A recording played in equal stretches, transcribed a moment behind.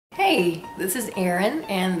Hey, this is Erin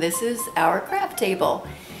and this is our craft table.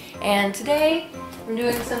 And today I'm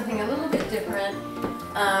doing something a little bit different.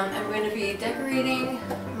 I'm going to be decorating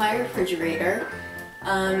my refrigerator.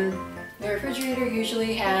 The refrigerator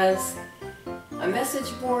usually has a message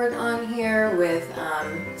board on here with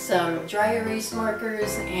some dry erase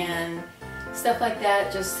markers and stuff like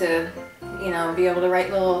that, just to, you know, be able to write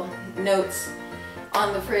little notes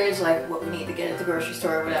on the fridge, like what we need to get at the grocery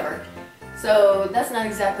store or whatever. So that's not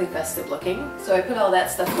exactly festive looking, so I put all that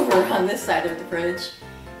stuff over on this side of the fridge.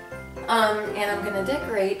 And I'm going to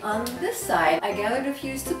decorate on this side. I gathered a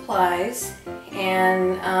few supplies,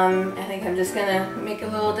 and I think I'm just going to make a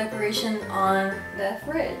little decoration on the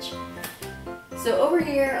fridge. So over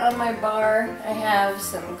here on my bar I have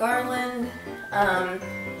some garland.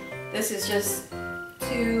 This is just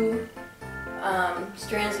two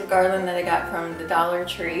strands of garland that I got from the Dollar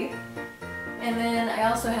Tree. And then I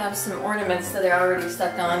also have some ornaments that are already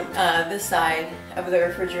stuck on this side of the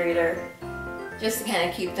refrigerator, just to kind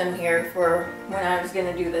of keep them here for when I was going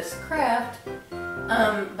to do this craft.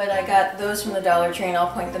 But I got those from the Dollar Tree and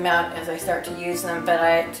I'll point them out as I start to use them. But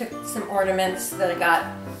I took some ornaments that I got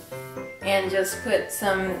and just put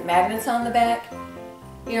some magnets on the back.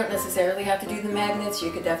 You don't necessarily have to do the magnets.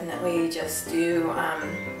 You could definitely just do,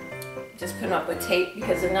 just put them up with tape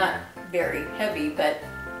because they're not very heavy, but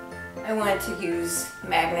I wanted to use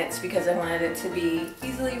magnets because I wanted it to be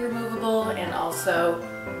easily removable, and also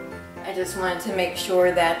I just wanted to make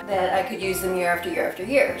sure that I could use them year after year after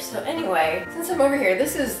year. So anyway, since I'm over here,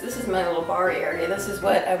 this is my little bar area. This is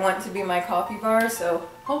what I want to be my coffee bar, so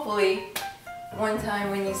hopefully one time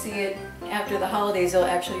when you see it after the holidays it'll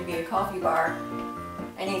actually be a coffee bar.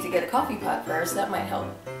 I need to get a coffee pot first, that might help.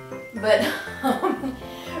 But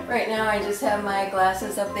right now I just have my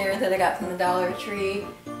glasses up there that I got from the Dollar Tree.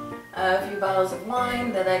 A few bottles of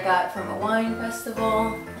wine that I got from a wine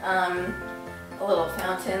festival, a little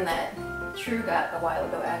fountain that True got a while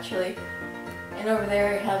ago actually, and over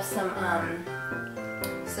there I have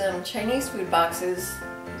some Chinese food boxes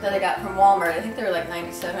that I got from Walmart. I think they were like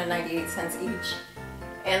 97, 98 cents each,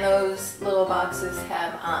 and those little boxes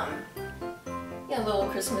have yeah, little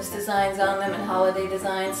Christmas designs on them and holiday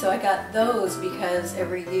designs, so I got those because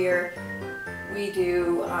every year we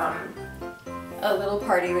do a little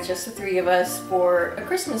party with just the three of us for a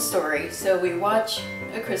Christmas story. So we watch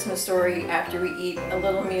a Christmas story after we eat a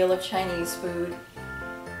little meal of Chinese food,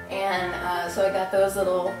 and so I got those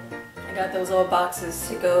little boxes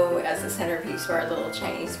to go as the centerpiece for our little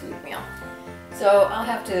Chinese food meal. So I'll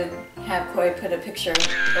have to have Koi put a picture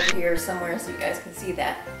over here somewhere so you guys can see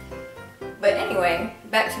that. But anyway,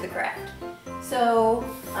 back to the craft. So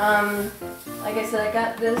like I said, I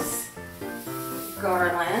got this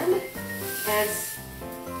garland. And it's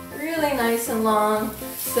really nice and long,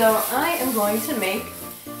 so I am going to make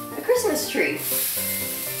a Christmas tree.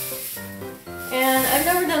 And I've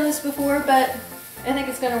never done this before, but I think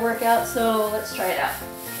it's going to work out, so let's try it out.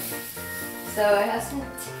 So I have some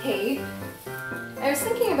tape. I was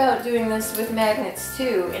thinking about doing this with magnets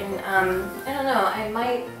too, and I don't know, I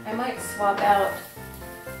might swap out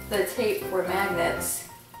the tape for magnets,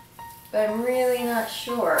 but I'm really not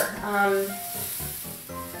sure.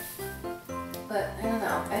 But I don't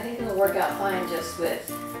know, I think it'll work out fine just with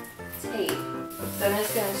tape. So I'm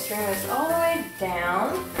just going to string this all the way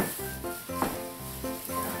down. I'm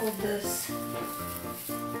going to hold this.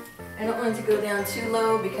 I don't want it to go down too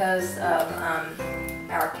low because of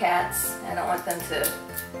our cats. I don't want them to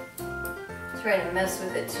try to mess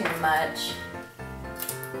with it too much.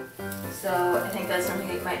 So I think that's something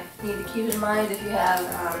you might need to keep in mind if you have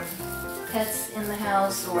pets in the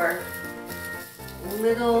house or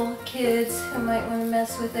little kids who might want to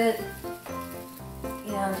mess with it.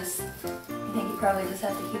 You know, I think you probably just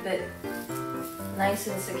have to keep it nice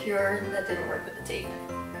and secure. That didn't work with the tape.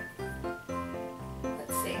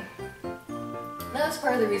 Let's see. That's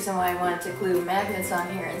part of the reason why I wanted to glue magnets on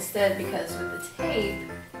here instead, because with the tape,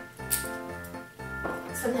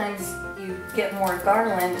 sometimes you get more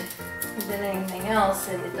garland than anything else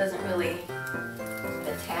and it doesn't really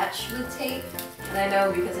attach with tape. And I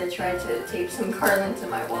know because I tried to tape some garland to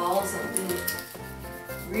my walls and it didn't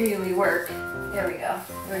really work. There we go.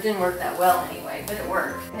 Or it didn't work that well anyway, but it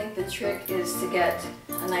worked. I think the trick is to get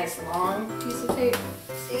a nice long piece of tape.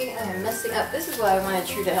 See, I am messing up. This is why I wanted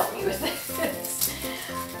True to help me with this.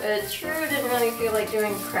 But True didn't really feel like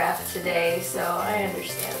doing craft today, so I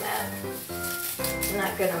understand that. I'm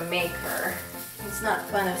not gonna make her. It's not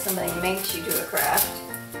fun if somebody makes you do a craft.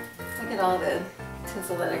 Look at all the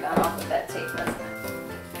tinsel that I got off of that tape.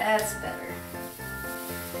 That's better.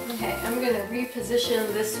 Okay, I'm going to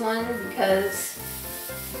reposition this one because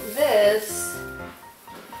this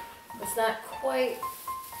It's not quite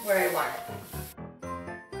where I want it.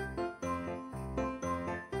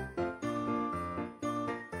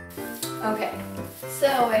 Okay, so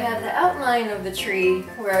I have the outline of the tree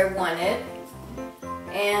where I want it,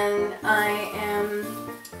 and I am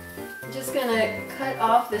just gonna cut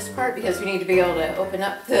off this part because we need to be able to open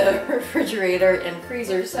up the refrigerator and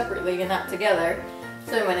freezer separately and not together.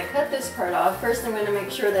 So I'm gonna cut this part off. First I'm gonna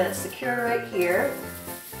make sure that it's secure right here,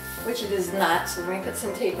 which it is not, so let me put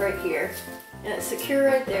some tape right here. And it's secure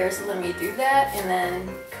right there, so let me do that and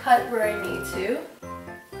then cut where I need to.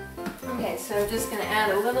 Okay, so I'm just gonna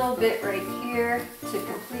add a little bit right here to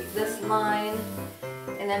complete this line,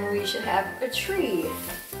 and then we should have a tree.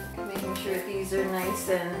 Making sure these are nice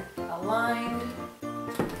and aligned.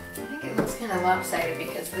 I think it looks kind of lopsided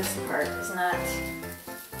because this part is not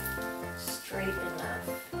straight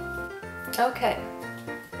enough. Okay,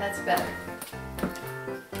 that's better.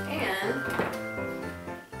 And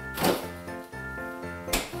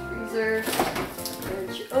freezer,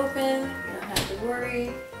 fridge open, you don't have to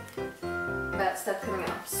worry about stuff coming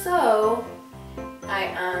off. So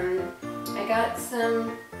I got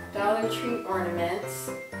some Dollar Tree ornaments,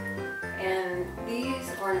 and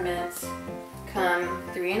these ornaments come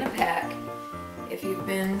 3 in a pack. If you've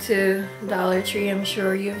been to Dollar Tree, I'm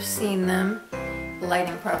sure you've seen them. The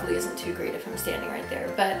lighting probably isn't too great if I'm standing right there,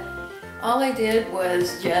 but all I did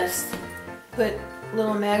was just put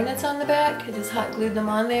little magnets on the back. I just hot glued them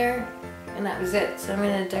on there, and that was it. So I'm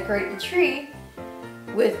going to decorate the tree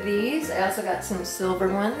with these. I also got some silver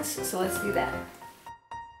ones, so let's do that.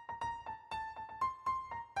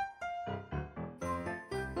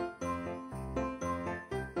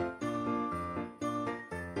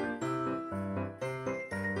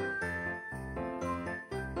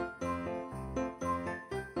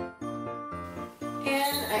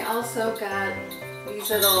 And I also got these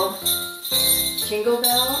little jingle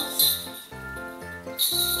bells.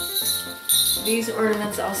 These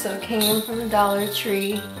ornaments also came from the Dollar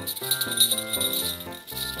Tree.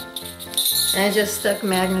 And I just stuck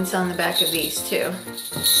magnets on the back of these too.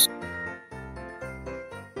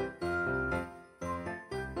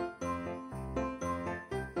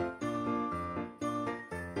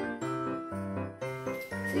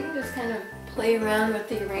 So you can just kind of play around with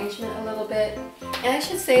the arrangement a little bit. And I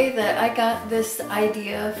should say that I got this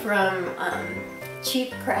idea from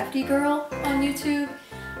Cheap Crafty Girl on YouTube.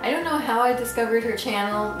 I don't know how I discovered her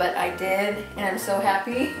channel, but I did, and I'm so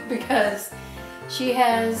happy because she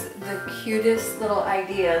has the cutest little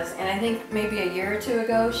ideas. And I think maybe a year or two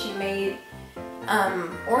ago she made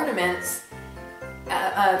ornaments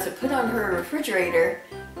to put on her refrigerator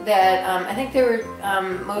that I think they were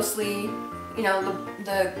mostly, you know,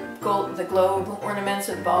 the globe ornaments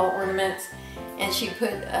or the ball ornaments, and she put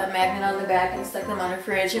a magnet on the back and stuck them on her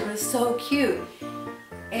fridge. It was so cute,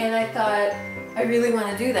 and I thought I really want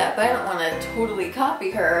to do that, but I don't want to totally copy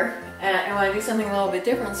her, and I want to do something a little bit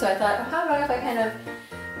different. So I thought, how about if I kind of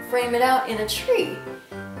frame it out in a tree?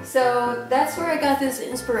 So that's where I got this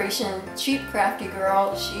inspiration. Cheap Crafty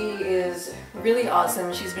Girl, she is really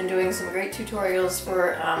awesome. She's been doing some great tutorials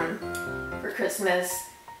for Christmas.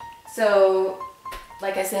 So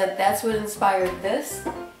like I said, that's what inspired this,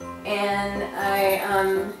 and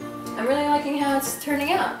I'm really liking how it's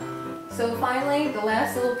turning out. So finally, the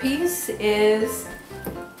last little piece is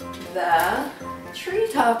the tree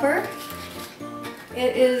topper.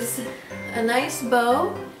 It is a nice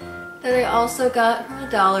bow that I also got from the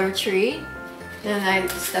Dollar Tree. And I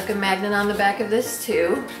stuck a magnet on the back of this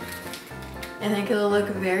too. And I think it'll look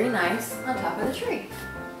very nice on top of the tree.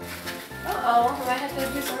 Uh-oh, I might have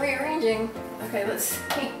to do some rearranging. Okay, let's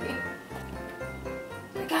see.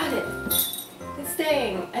 I got it. It's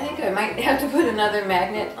staying. I think I might have to put another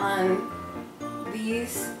magnet on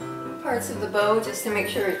these parts of the bow just to make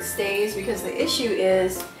sure it stays, because the issue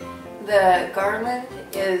is the garland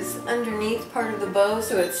is underneath part of the bow,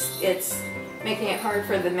 so it's making it hard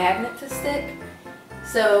for the magnet to stick.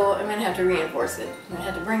 So I'm going to have to reinforce it. I'm going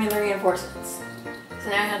to have to bring in the reinforcements. So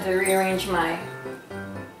now I have to rearrange my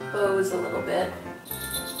bows a little bit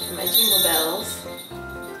and my jingle bells.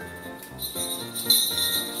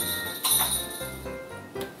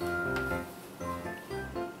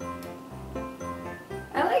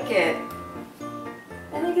 I like it.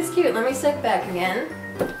 I think it's cute. Let me stick back again.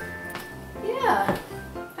 Yeah,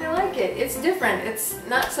 I like it. It's different. It's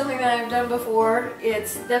not something that I've done before.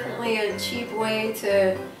 It's definitely a cheap way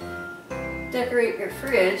to decorate your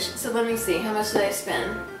fridge. So let me see, how much did I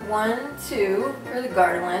spend? 1, 2 for the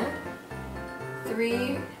garland,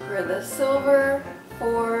 3 for the silver,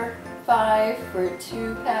 4, 5 for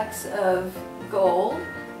 2 packs of gold,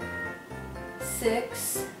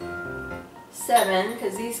 6, 7,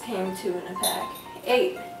 because these came 2 in a pack.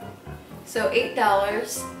 8. So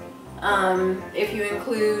 $8. If you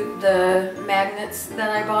include the magnets that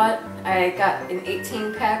I bought, I got an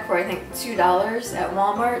 18 pack for I think $2 at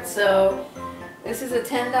Walmart. So this is a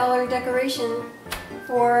 $10 decoration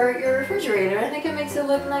for your refrigerator. I think it makes it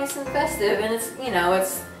look nice and festive, and it's, you know,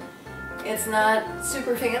 it's not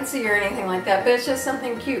super fancy or anything like that, but it's just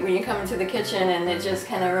something cute when you come into the kitchen, and it just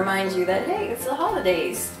kind of reminds you that, hey, it's the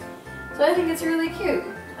holidays. So I think it's really cute.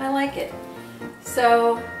 I like it.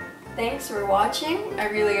 So thanks for watching. I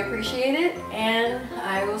really appreciate it, and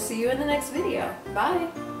I will see you in the next video. Bye.